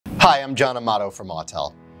Hi, I'm John Amato from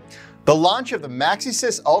Autel. The launch of the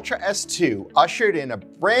MaxiSYS Ultra S2 ushered in a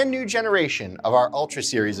brand new generation of our Ultra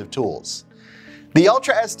series of tools. The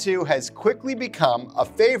Ultra S2 has quickly become a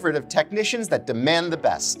favorite of technicians that demand the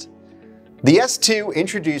best. The S2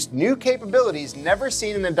 introduced new capabilities never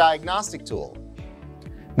seen in a diagnostic tool.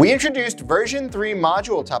 We introduced version 3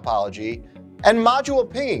 module topology and module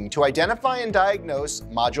pinging to identify and diagnose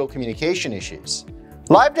module communication issues.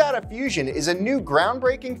 Live Data Fusion is a new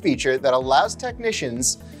groundbreaking feature that allows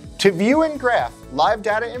technicians to view and graph live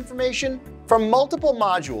data information from multiple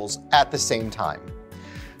modules at the same time.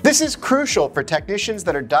 This is crucial for technicians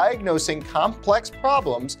that are diagnosing complex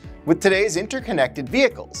problems with today's interconnected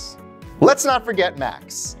vehicles. Let's not forget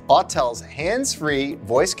Max, Autel's hands-free,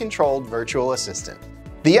 voice-controlled virtual assistant.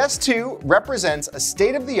 The S2 represents a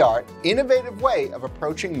state-of-the-art, innovative way of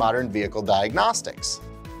approaching modern vehicle diagnostics.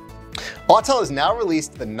 Autel has now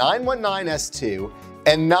released the 919 S2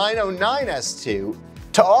 and 909 S2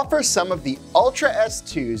 to offer some of the Ultra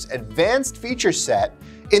S2's advanced feature set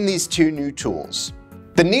in these two new tools.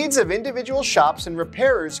 The needs of individual shops and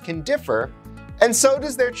repairers can differ, and so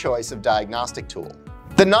does their choice of diagnostic tool.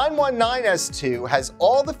 The 919 S2 has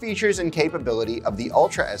all the features and capability of the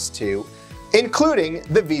Ultra S2, including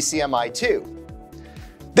the VCMI2.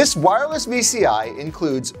 This wireless VCI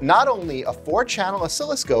includes not only a 4-channel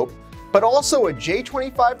oscilloscope, but also a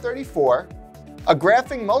J2534, a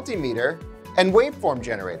graphing multimeter, and waveform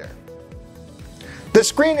generator. The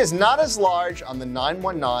screen is not as large on the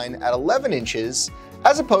 919 at 11 inches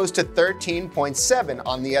as opposed to 13.7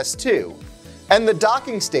 on the S2, and the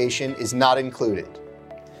docking station is not included.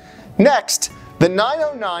 Next, the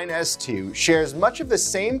 909 S2 shares much of the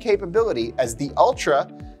same capability as the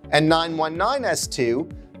Ultra and 919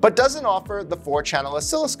 S2, but doesn't offer the 4-channel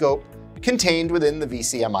oscilloscope contained within the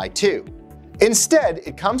VCMI2. Instead,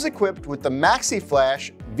 it comes equipped with the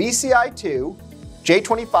MaxiFLASH VCI 2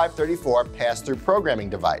 J2534 pass-through programming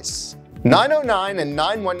device. 909 and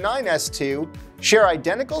 919 S2 share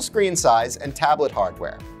identical screen size and tablet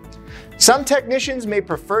hardware. Some technicians may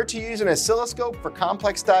prefer to use an oscilloscope for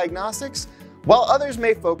complex diagnostics, while others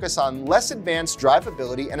may focus on less advanced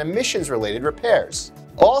drivability and emissions-related repairs.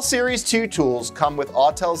 All Series 2 tools come with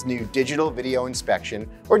Autel's new Digital Video Inspection,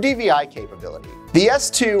 or DVI capability. The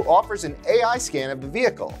S2 offers an AI scan of the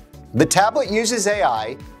vehicle. The tablet uses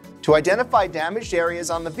AI to identify damaged areas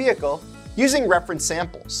on the vehicle using reference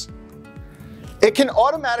samples. It can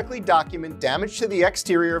automatically document damage to the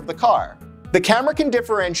exterior of the car. The camera can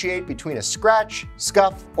differentiate between a scratch,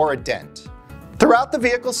 scuff, or a dent. Throughout the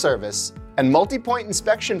vehicle service and multi-point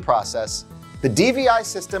inspection process, the DVI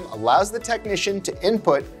system allows the technician to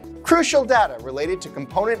input crucial data related to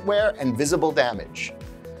component wear and visible damage.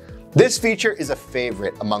 This feature is a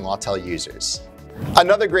favorite among Autel users.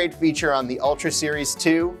 Another great feature on the Ultra Series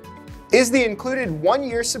 2 is the included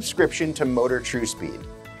 1-year subscription to Motor TrueSpeed.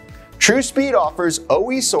 TrueSpeed offers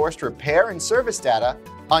OE-sourced repair and service data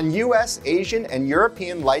on US, Asian, and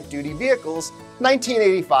European light-duty vehicles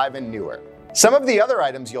 1985 and newer. Some of the other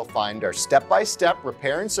items you'll find are step-by-step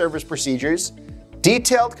repair and service procedures,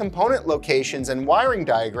 detailed component locations and wiring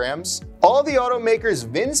diagrams, all the automakers'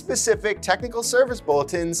 VIN-specific technical service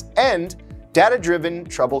bulletins, and data-driven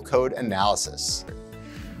trouble code analysis.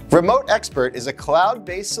 Remote Expert is a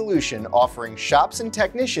cloud-based solution offering shops and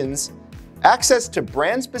technicians access to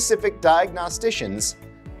brand-specific diagnosticians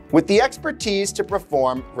with the expertise to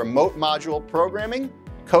perform remote module programming,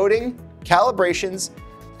 coding, calibrations,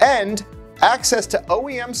 and access to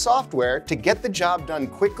OEM software to get the job done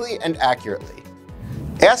quickly and accurately.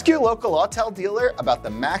 Ask your local Autel dealer about the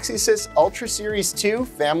MaxiSYS Ultra Series 2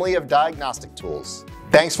 family of diagnostic tools.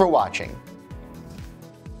 Thanks for watching.